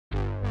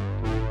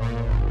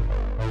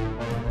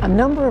A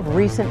number of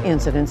recent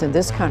incidents in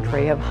this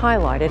country have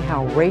highlighted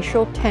how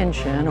racial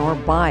tension or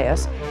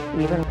bias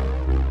even.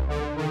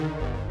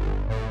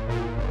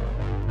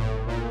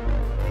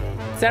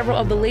 Several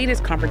of the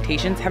latest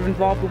confrontations have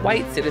involved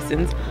white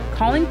citizens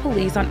calling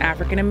police on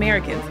African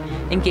Americans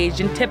engaged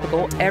in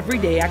typical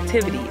everyday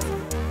activities.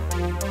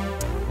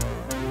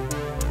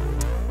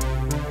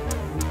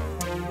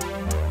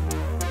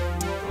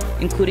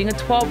 Including a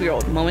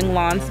 12-year-old mowing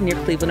lawns near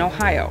Cleveland,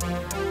 Ohio,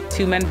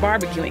 2 men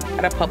barbecuing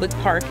at a public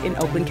park in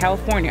Oakland,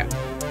 California,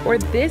 or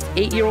this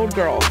 8-year-old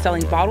girl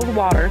selling bottled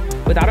water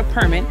without a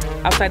permit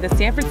outside the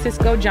San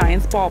Francisco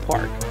Giants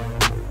ballpark.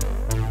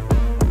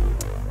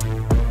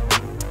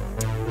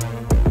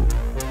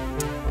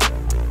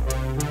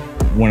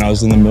 When I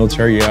was in the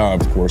military, yeah,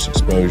 of course,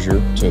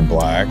 exposure to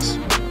blacks.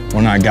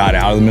 When I got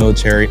out of the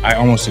military, I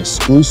almost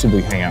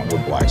exclusively hang out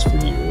with blacks for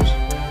years.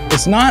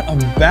 It's not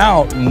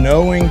about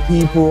knowing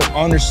people,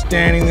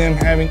 understanding them,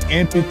 having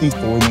empathy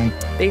for them.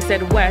 They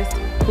said West,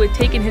 who had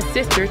taken his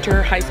sister to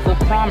her high school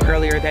prom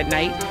earlier that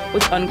night,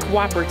 was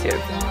uncooperative.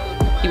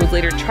 He was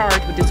later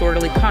charged with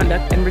disorderly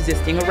conduct and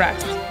resisting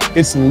arrest.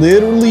 It's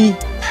literally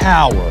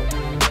power.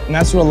 And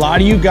that's what a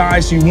lot of you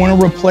guys, you want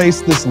to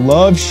replace this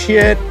love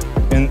shit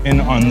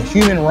and on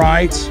human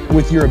rights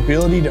with your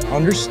ability to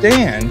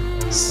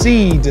understand,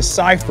 see,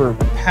 decipher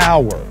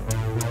power.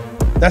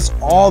 That's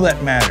all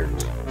that matters.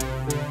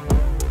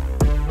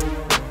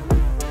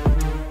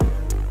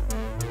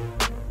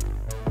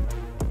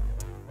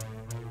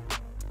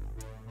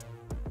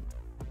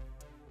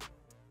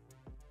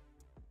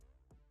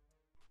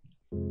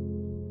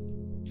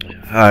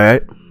 All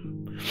right.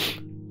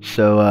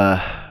 So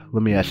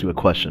let me ask you a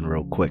question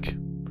real quick.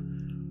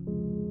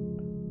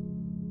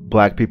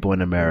 Black people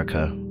in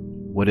America,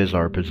 what is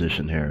our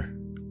position here?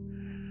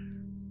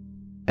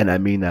 And I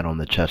mean that on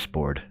the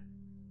chessboard.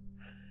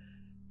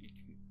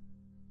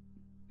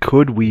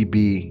 Could we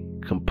be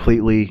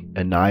completely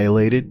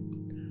annihilated?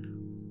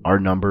 Our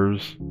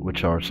numbers,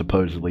 which are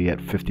supposedly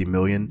at 50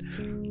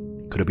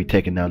 million, could it be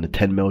taken down to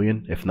 10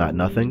 million, if not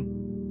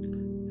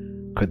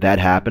nothing? Could that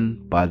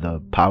happen by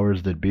the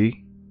powers that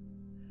be?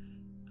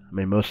 I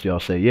mean, most of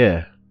y'all say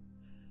yeah.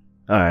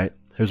 Alright,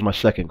 here's my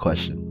second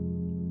question.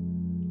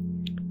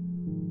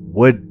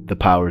 Would the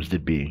powers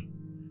that be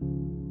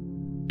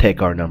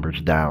take our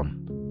numbers down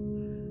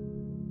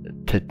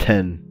to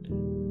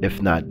 10,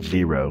 if not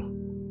 0?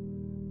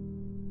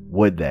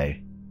 Would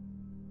they?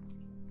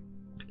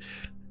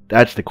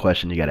 That's the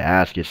question you gotta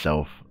ask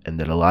yourself, and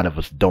that a lot of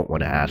us don't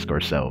want to ask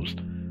ourselves.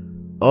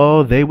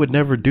 Oh, they would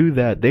never do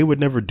that. They would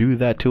never do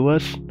that to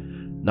us.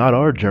 Not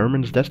our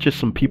Germans. That's just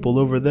some people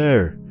over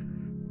there.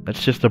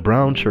 That's just the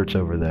brown shirts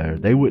over there.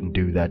 They wouldn't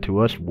do that to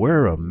us.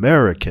 We're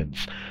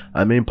Americans.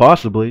 I mean,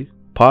 possibly.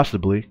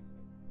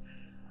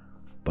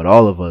 But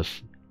all of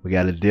us, we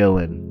got to deal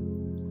in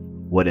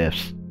what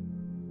ifs.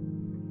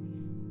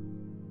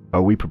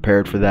 Are we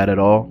prepared for that at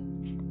all?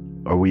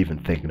 Are we even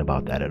thinking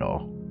about that at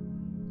all?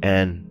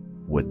 And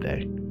would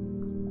they?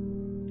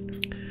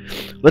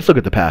 Let's look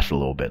at the past a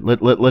little bit.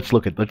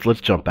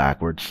 Let's jump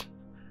backwards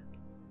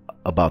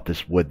about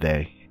this would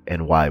they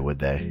and why would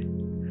they.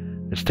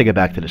 Let's take it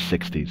back to the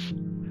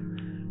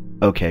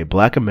 60s. Okay,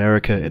 Black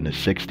America in the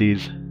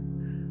 60s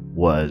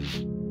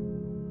was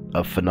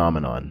a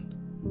phenomenon.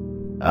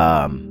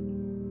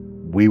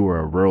 We were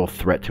a real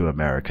threat to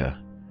America,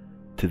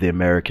 to the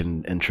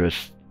American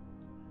interest,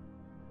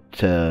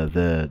 to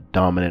the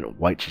dominant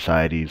white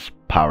society's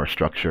power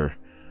structure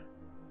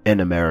in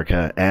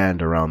America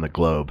and around the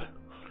globe.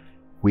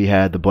 We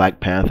had the Black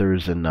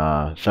Panthers and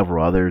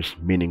several others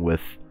meeting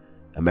with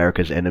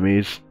America's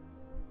enemies,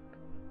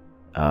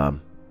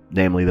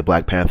 namely the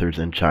Black Panthers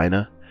in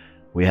China.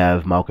 We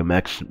have Malcolm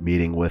X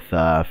meeting with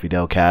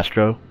Fidel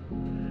Castro.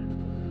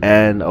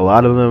 And a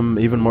lot of them,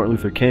 even Martin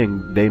Luther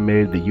King, they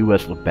made the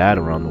U.S. look bad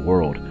around the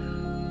world.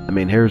 I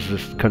mean, here's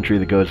this country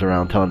that goes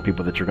around telling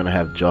people that you're going to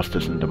have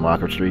justice and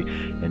democracy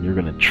and you're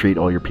going to treat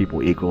all your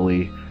people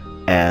equally.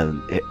 And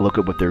look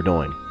at what they're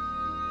doing.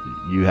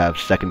 You have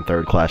second,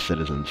 third class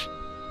citizens.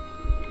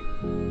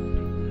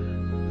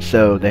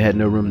 So they had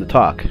no room to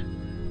talk.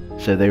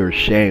 So they were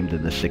shamed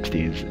in the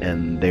 60s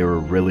and they were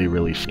really,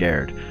 really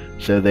scared.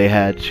 So they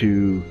had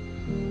to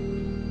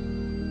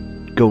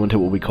go into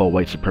what we call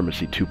white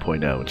supremacy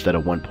 2.0 instead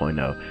of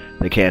 1.0.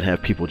 They can't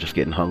have people just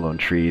getting hung on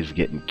trees,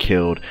 getting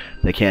killed.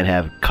 They can't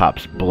have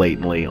cops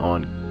blatantly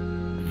on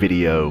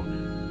video.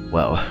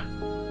 Well,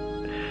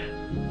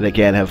 they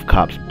can't have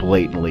cops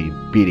blatantly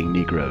beating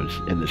Negroes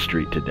in the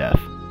street to death.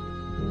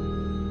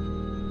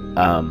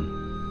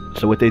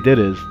 So what they did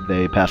is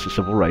they passed a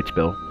civil rights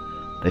bill.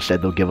 They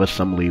said they'll give us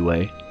some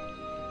leeway.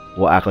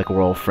 We'll act like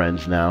we're all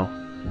friends now,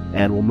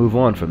 and we'll move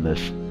on from this,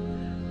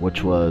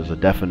 which was a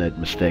definite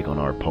mistake on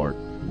our part.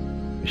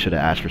 We should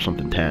have asked for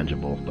something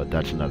tangible, but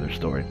that's another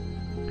story.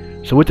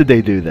 So what did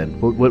they do then?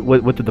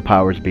 What did the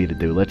powers be to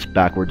do? Let's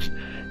backwards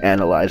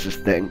analyze this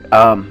thing.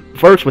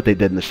 First, what they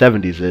did in the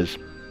 70s is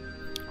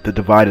they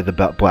divided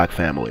the black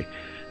family.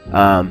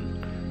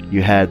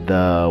 You had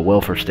the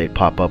welfare state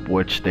pop up,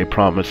 which they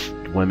promised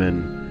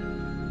women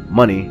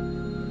money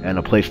and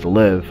a place to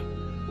live,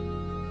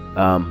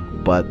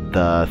 But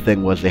the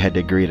thing was, they had to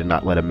agree to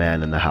not let a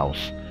man in the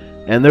house.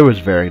 And there was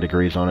varying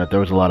degrees on it.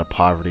 There was a lot of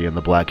poverty in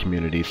the black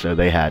community, so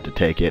they had to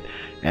take it.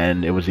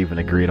 And it was even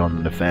agreed on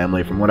in the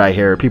family. From what I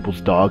hear,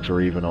 people's dogs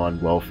were even on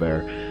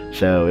welfare.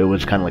 So it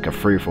was kind of like a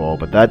free-for-all,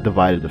 but that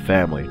divided the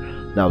family.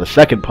 Now the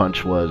second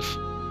punch was,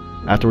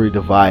 after we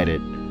divide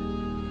it,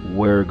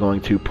 we're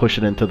going to push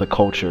it into the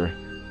culture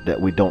that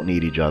we don't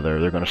need each other.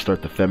 They're going to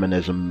start the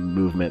feminism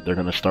movement. They're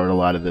going to start a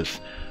lot of this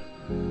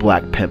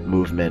black pimp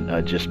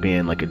movement, just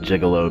being like a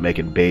gigolo,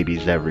 making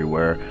babies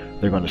everywhere.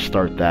 They're going to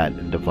start that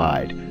and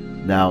divide.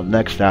 Now,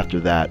 next after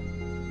that,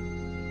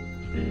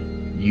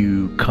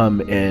 you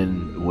come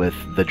in with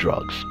the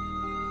drugs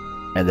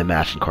and the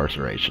mass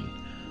incarceration.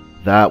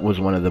 That was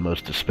one of the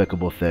most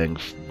despicable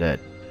things that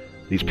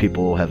these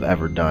people have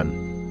ever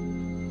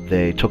done.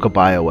 They took a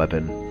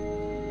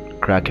bioweapon,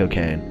 crack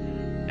cocaine,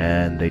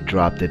 and they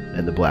dropped it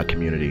in the black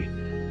community.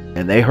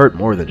 And they hurt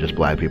more than just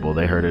black people.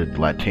 They hurted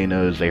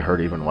Latinos, they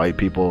hurt even white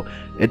people.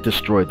 It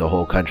destroyed the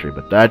whole country.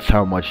 But that's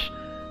how much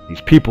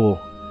these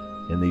people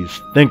in these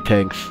think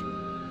tanks,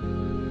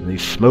 in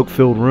these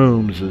smoke-filled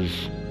rooms, as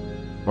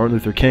Martin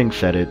Luther King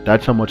said it,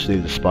 that's how much they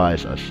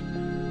despise us.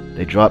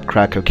 They dropped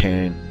crack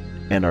cocaine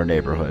in our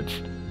neighborhoods.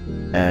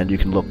 And you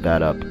can look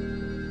that up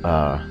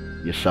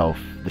yourself.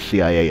 The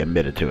CIA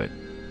admitted to it.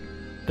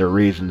 Their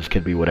reasons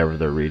can be whatever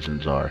their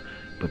reasons are,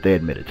 but they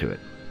admitted to it.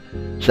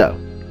 So,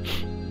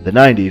 the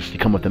 90s, you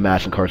come with the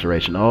mass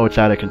incarceration. Oh, it's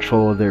out of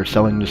control. They're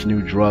selling this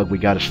new drug. We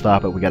got to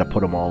stop it. We got to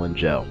put them all in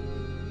jail.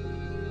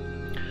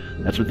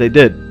 That's what they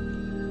did.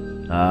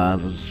 It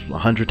was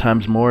 100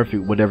 times more if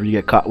whenever you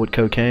get caught with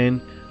cocaine,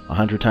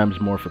 100 times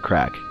more for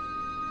crack.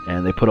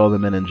 And they put all the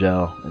men in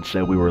jail, and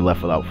so we were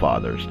left without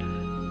fathers.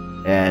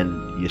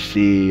 And you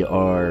see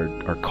our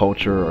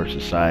culture, our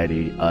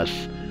society, us,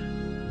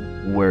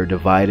 we're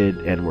divided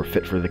and we're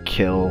fit for the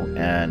kill,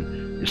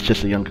 and it's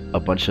just a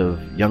bunch of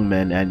young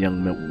men and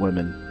young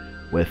women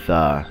with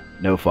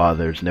no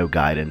fathers, no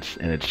guidance,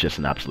 and it's just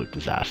an absolute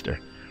disaster.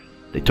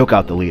 They took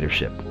out the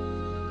leadership.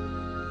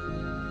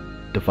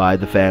 Divide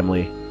the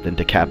family, then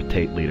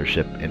decapitate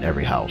leadership in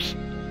every house.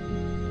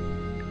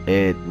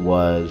 It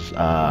was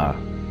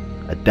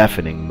a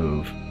deafening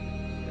move.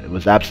 It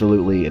was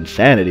absolutely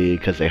insanity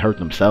because they hurt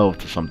themselves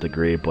to some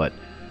degree, but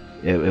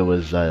it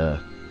was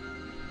a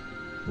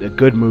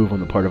good move on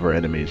the part of our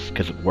enemies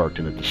because it worked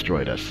and it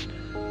destroyed us.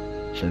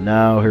 So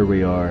now here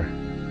we are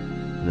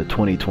in the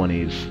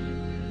 2020s,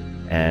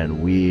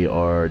 and we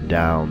are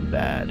down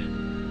bad.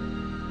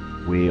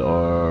 We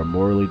are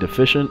morally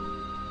deficient,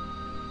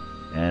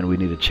 and we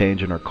need a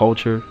change in our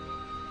culture.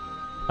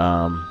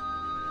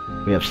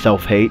 We have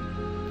self-hate.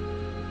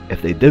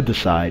 If they did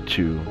decide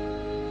to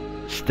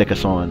stick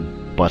us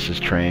on buses,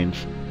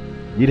 trains,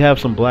 you'd have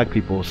some black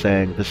people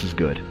saying, this is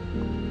good.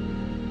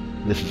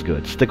 This is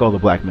good. Stick all the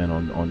black men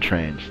on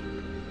trains.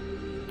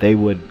 They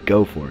would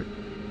go for it.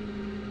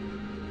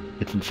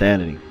 It's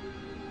insanity.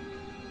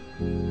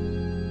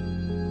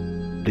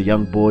 The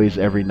young boys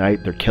every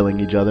night, they're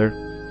killing each other.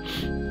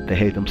 They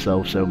hate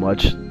themselves so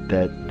much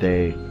that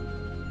they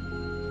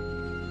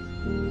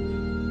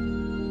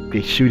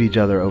shoot each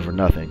other over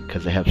nothing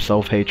because they have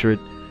self-hatred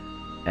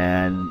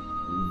and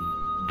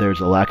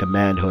there's a lack of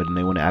manhood and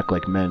they want to act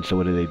like men. So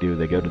what do?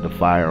 They go to the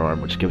firearm,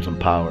 which gives them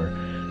power,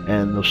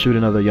 and they'll shoot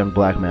another young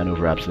black man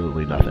over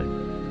absolutely nothing.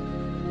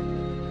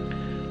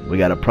 We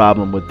got a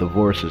problem with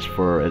divorces.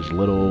 For as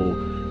little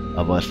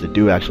of us that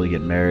do actually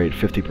get married,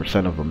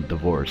 50% of them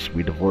divorce.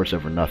 We divorce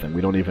over nothing.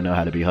 We don't even know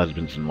how to be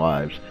husbands and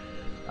wives.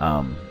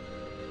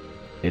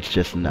 It's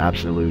just an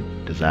absolute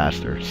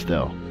disaster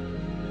still.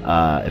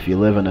 If you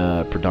live in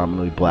a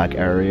predominantly black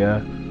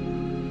area,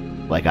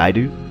 like I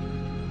do,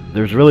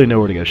 there's really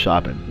nowhere to go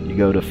shopping. You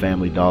go to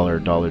Family Dollar,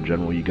 Dollar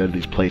General, you go to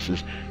these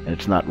places, and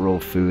it's not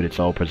real food, it's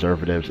all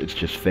preservatives, it's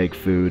just fake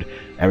food.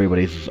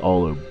 Everybody's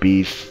all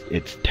obese,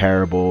 it's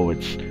terrible,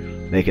 it's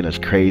making us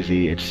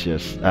crazy, it's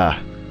just,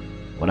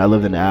 When I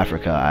lived in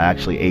Africa, I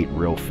actually ate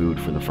real food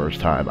for the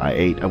first time.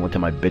 I went to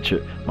my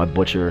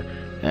butcher,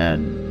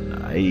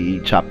 and he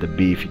chopped the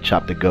beef, he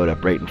chopped the goat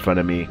up right in front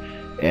of me,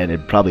 and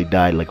it probably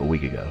died like a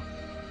week ago.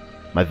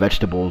 My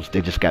vegetables, they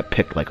just got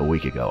picked like a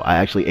week ago. I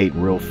actually ate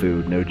real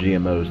food, no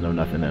GMOs, no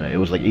nothing in it. It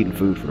was like eating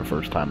food for the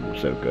first time. It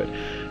was so good.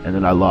 And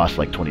then I lost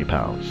like 20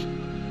 pounds.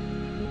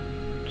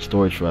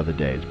 Stories for other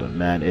days. But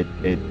man,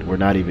 we're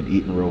not even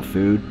eating real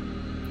food.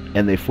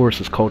 And they force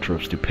this culture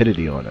of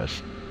stupidity on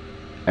us.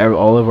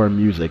 All of our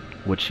music,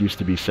 which used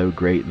to be so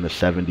great in the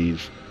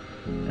 70s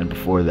and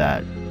before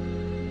that,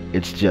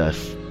 it's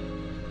just,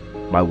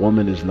 my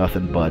woman is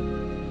nothing but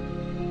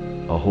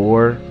a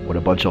whore with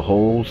a bunch of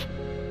holes,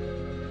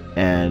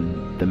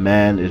 and the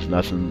man is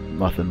nothing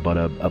but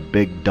a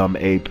big dumb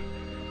ape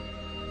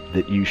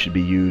that you should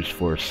be used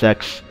for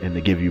sex and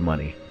to give you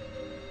money.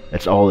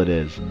 That's all it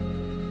is.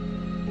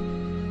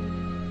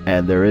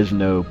 And there is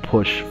no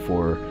push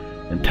for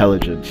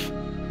intelligence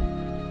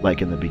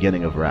like in the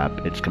beginning of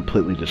rap. It's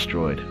completely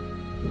destroyed.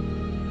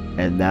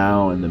 And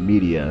now in the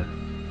media,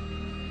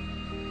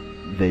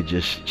 they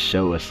just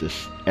show us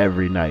this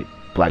every night.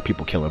 Black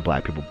people killing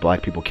black people,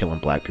 black people killing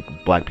black people,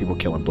 black people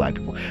killing black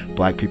people,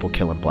 black people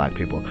killing black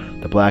people.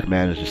 The black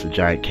man is just a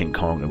giant King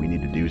Kong and we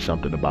need to do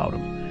something about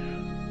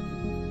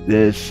him.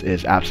 This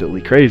is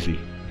absolutely crazy.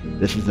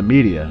 This is the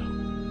media.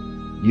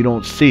 You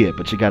don't see it,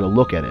 but you gotta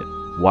look at it.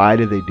 Why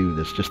do they do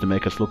this? Just to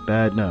make us look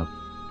bad? No.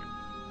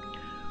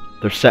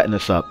 They're setting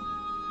us up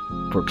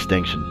for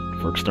extinction,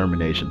 for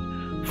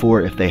extermination, for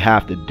if they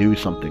have to do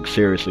something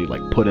seriously,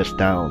 like put us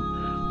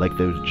down, like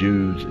those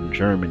Jews in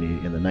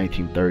Germany in the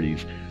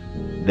 1930s,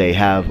 they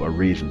have a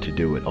reason to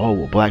do it. Oh,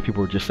 well, black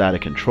people are just out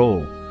of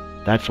control.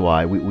 That's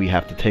why we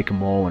have to take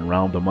them all and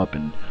round them up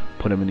and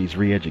put them in these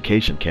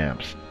re-education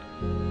camps.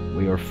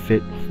 We are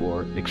fit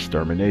for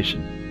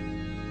extermination.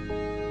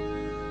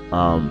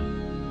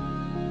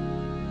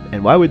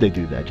 And why would they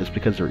do that? Just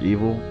because they're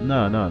evil?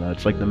 No, no, no.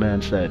 It's like the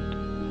man said.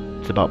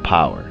 It's about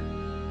power.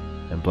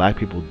 And black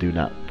people do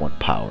not want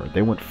power.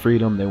 They want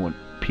freedom. They want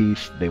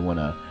peace. They want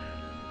to,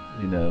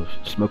 you know,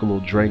 smoke a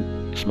little drink,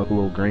 smoke a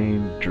little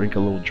green, drink a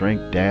little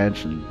drink,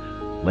 dance, and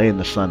lay in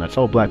the sun. That's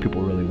all black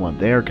people really want.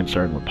 They are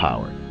concerned with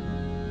power.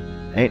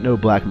 Ain't no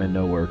black men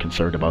nowhere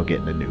concerned about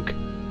getting a nuke.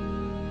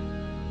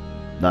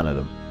 None of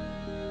them.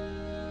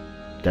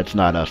 That's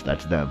not us.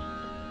 That's them.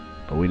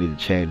 But we need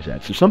to change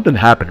that. So something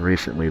happened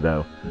recently,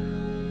 though.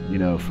 You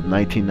know, from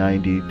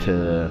 1990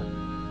 to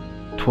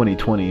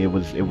 2020, it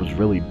was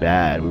really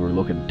bad. We were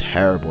looking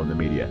terrible in the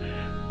media.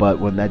 But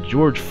when that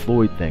George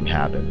Floyd thing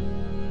happened,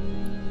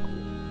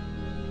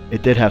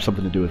 it did have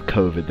something to do with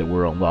COVID, that we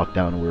were on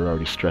lockdown and we were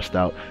already stressed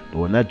out. But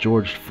when that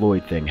George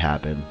Floyd thing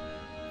happened,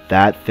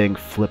 that thing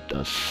flipped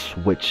a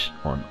switch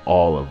on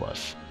all of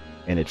us.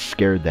 And it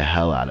scared the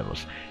hell out of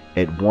us.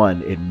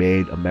 One, it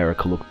made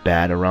America look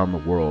bad around the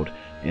world.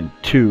 And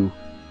two,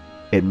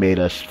 it made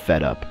us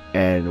fed up,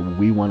 and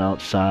we went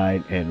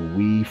outside and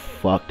we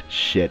fucked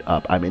shit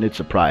up. I mean, it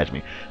surprised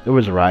me. There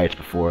was riots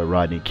before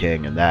Rodney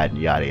King and that and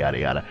yada yada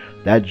yada.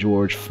 That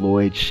George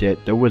Floyd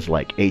shit, there was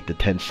like 8 to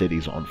 10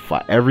 cities on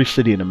fire. Every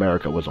city in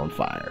America was on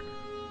fire.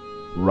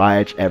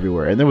 Riots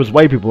everywhere, and there was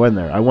white people in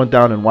there. I went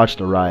down and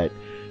watched a riot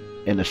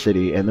in the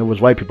city, and there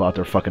was white people out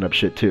there fucking up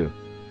shit too.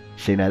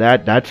 See, now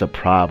that's a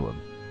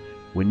problem.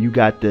 When you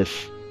got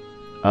this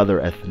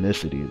other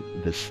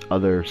ethnicity, this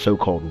other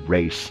so-called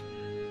race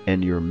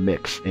in your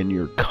mix, in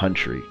your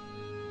country,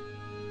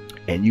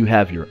 and you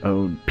have your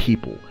own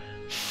people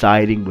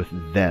siding with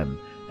them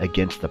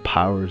against the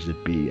powers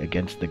that be,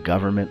 against the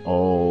government,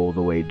 all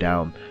the way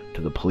down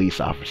to the police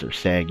officers,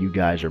 saying you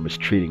guys are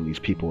mistreating these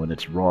people and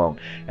it's wrong,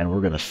 and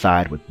we're going to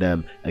side with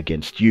them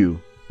against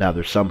you. Now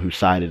there's some who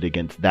sided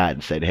against that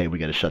and said, hey, we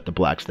got to shut the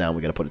blacks down,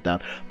 we got to put it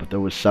down. But there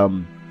was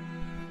some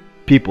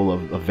people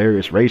of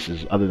various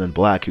races other than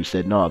black who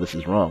said, no, this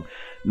is wrong.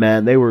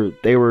 Man, they were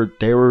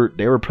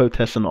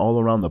protesting all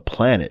around the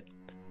planet.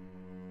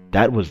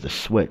 That was the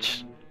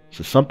switch.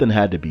 So something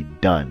had to be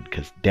done,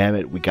 because damn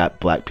it, we got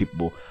black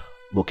people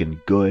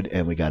looking good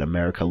and we got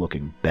America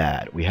looking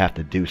bad. We have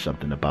to do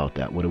something about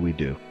that. What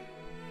do?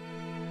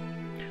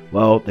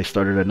 Well, they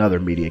started another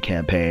media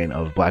campaign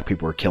of black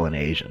people are killing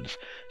Asians.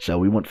 So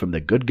we went from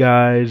the good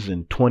guys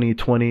in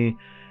 2020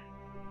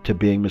 to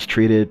being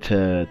mistreated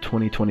to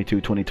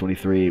 2022,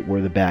 2023,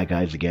 we're the bad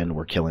guys again,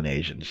 we're killing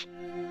Asians,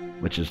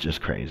 which is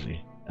just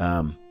crazy.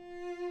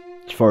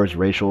 As far as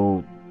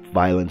racial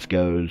violence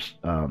goes,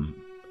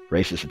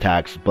 racist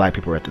attacks, black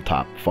people are at the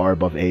top, far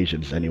above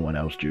Asians, anyone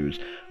else, Jews.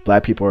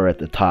 Black people are at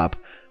the top.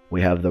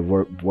 We have the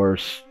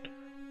worst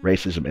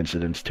racism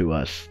incidents to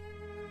us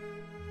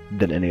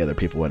than any other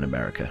people in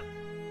America.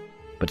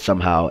 But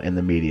somehow in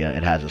the media,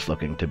 it has us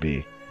looking to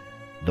be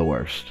the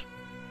worst.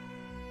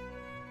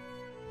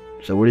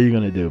 So what are you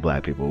going to do,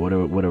 black people? What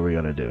are we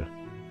going to do?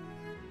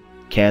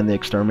 Can they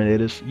exterminate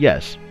us?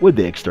 Yes. Would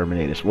they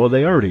exterminate us? Well,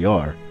 they already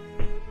are.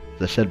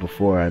 As I said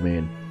before, I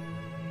mean,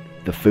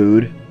 the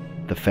food,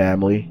 the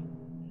family,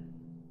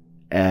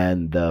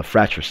 and the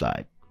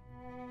fratricide.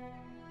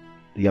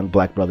 The young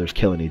black brothers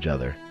killing each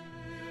other.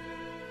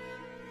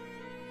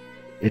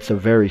 It's a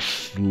very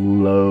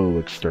slow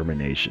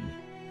extermination.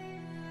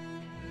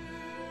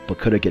 But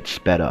could it get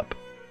sped up?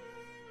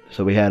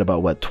 So we had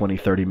about, what, 20,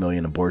 30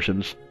 million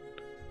abortions?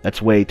 That's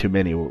way too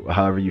many.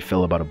 However you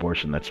feel about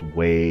abortion, that's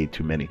way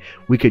too many.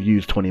 We could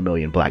use 20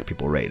 million black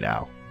people right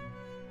now.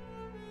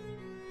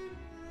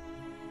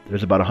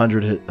 There's about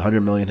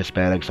 100 million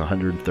Hispanics,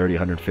 130,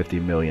 150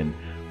 million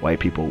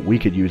white people. We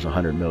could use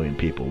 100 million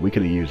people. We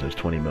could have used those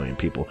 20 million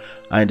people.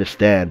 I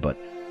understand, but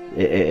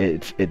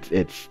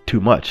it's too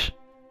much.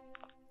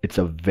 It's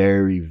a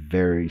very,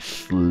 very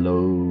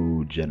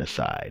slow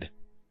genocide.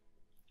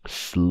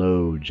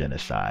 Slow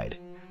genocide.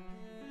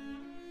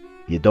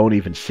 You don't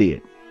even see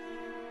it.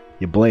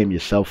 You blame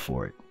yourself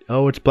for it.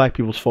 Oh, it's black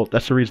people's fault.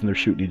 That's the reason they're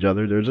shooting each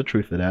other. There's a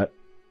truth to that.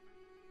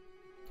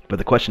 But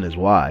the question is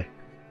why?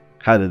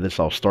 How did this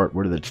all start?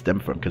 Where did it stem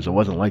from? Because it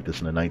wasn't like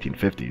this in the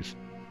 1950s.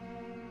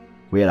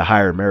 We had a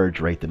higher marriage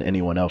rate than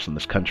anyone else in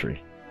this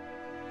country.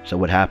 So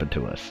what happened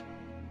to us?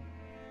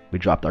 We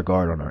dropped our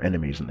guard on our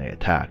enemies and they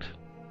attacked.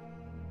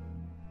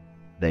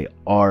 They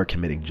are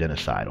committing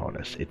genocide on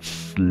us. It's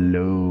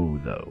slow,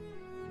 though.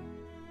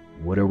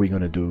 What are we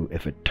going to do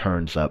if it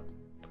turns up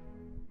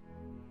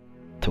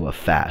to a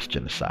fast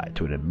genocide,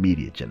 to an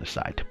immediate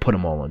genocide, to put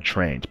them all on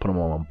trains, put them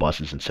all on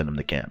buses and send them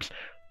to camps?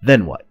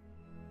 Then what?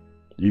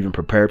 You even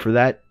prepared for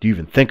that? Do you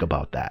even think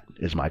about that,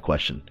 is my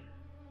question.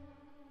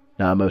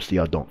 Now, most of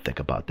y'all don't think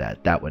about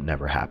that. That would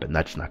never happen.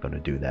 That's not going to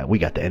do that. We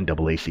got the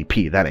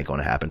NAACP. That ain't going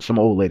to happen. Some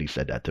old lady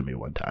said that to me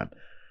one time.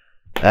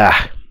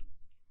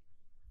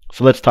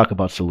 So let's talk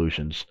about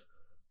solutions,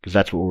 because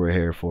that's what we're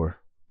here for.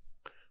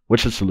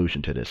 What's the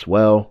solution to this?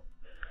 Well,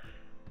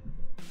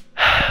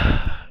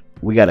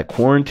 we got a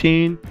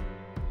quarantine,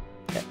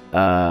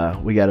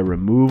 we got a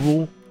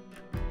removal,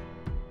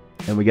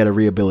 and we got to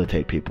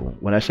rehabilitate people.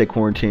 When I say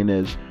quarantine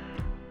is,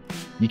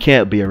 you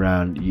can't be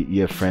around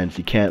your friends.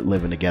 You can't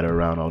live in the ghetto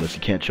around all this.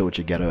 You can't chill with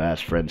your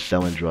ghetto-ass friends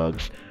selling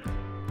drugs,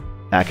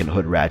 acting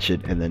hood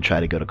ratchet, and then try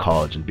to go to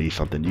college and be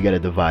something. You got to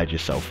divide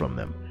yourself from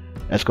them.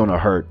 That's going to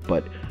hurt,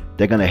 but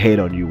they're going to hate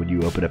on you when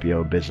you open up your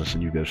own business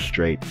and you go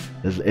straight.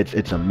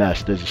 It's a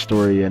mess. There's a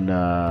story in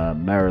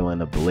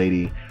Maryland of the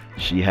lady.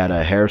 She had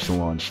a hair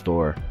salon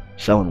store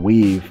selling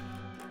weave,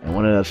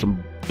 and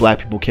some black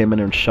people came in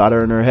there and shot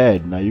her in her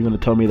head. Now you're going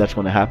to tell me that's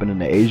going to happen in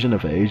the Asian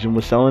if an Asian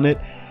was selling it?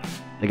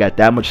 They got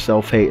that much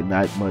self-hate and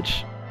that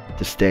much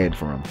disdain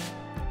for them.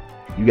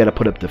 You got to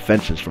put up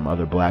defenses from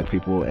other black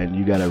people, and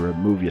you got to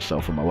remove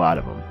yourself from a lot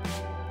of them.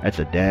 That's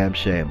a damn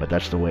shame, but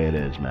that's the way it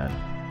is, man.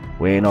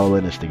 We ain't all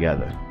in this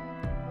together.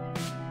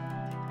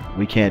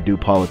 We can't do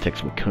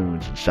politics with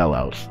coons and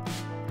sellouts.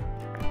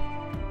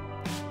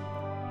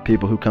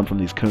 People who come from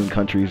these coon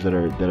countries that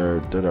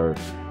are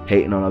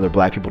hating on other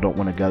black people, don't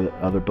want to go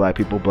other black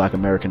people. Black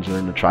Americans are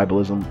into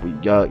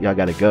tribalism. Y'all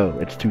gotta go.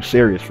 It's too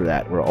serious for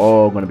that. We're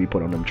all gonna be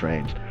put on them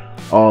trains.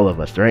 All of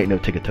us. There ain't no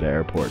ticket to the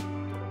airport.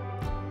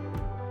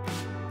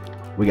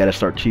 We gotta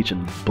start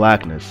teaching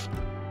blackness,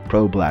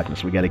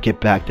 pro-blackness. We gotta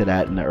get back to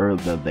that in the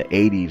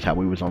 80s, how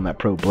we was on that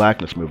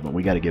pro-blackness movement.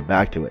 We gotta get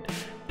back to it.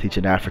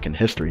 Teaching African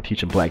history,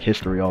 teaching black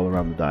history all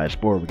around the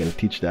diaspora. We gotta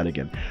teach that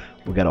again.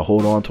 We gotta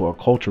hold on to our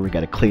culture. We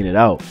gotta clean it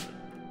out.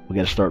 We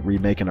gotta start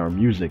remaking our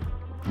music.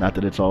 Not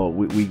that it's all,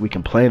 we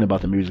complain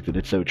about the music that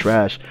it's so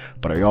trash,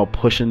 but are y'all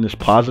pushing this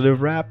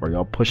positive rap? Are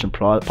y'all pushing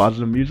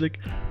positive music?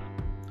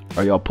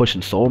 Are y'all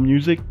pushing soul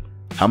music?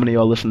 How many of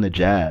y'all listen to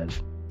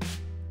jazz?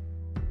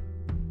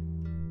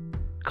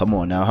 Come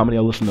on now, how many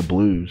of y'all listen to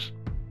blues?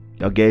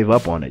 Y'all gave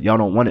up on it. Y'all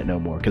don't want it no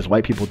more, because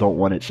white people don't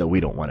want it, so we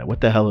don't want it. What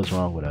the hell is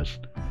wrong with us?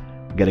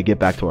 We gotta get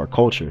back to our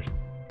culture.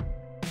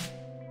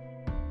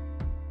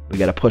 We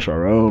gotta push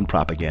our own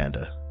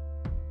propaganda.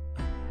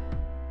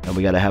 And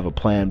we gotta have a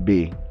plan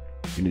B.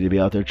 You need to be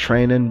out there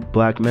training,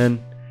 black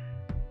men.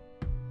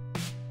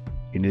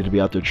 You need to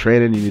be out there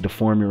training. You need to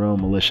form your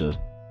own militia.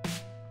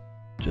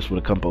 Just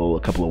with a couple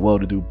of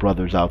well-to-do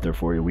brothers out there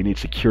for you. We need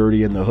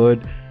security in the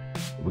hood.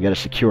 We got to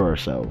secure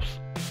ourselves.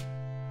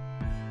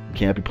 We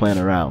can't be playing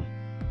around,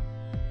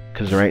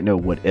 because there ain't no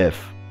what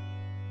if.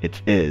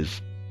 It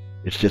is.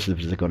 It's just if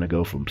it's going to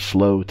go from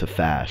slow to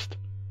fast.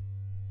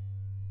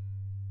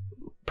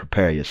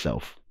 Prepare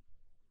yourself.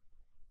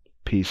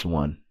 Peace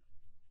one.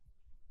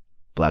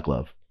 Black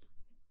love.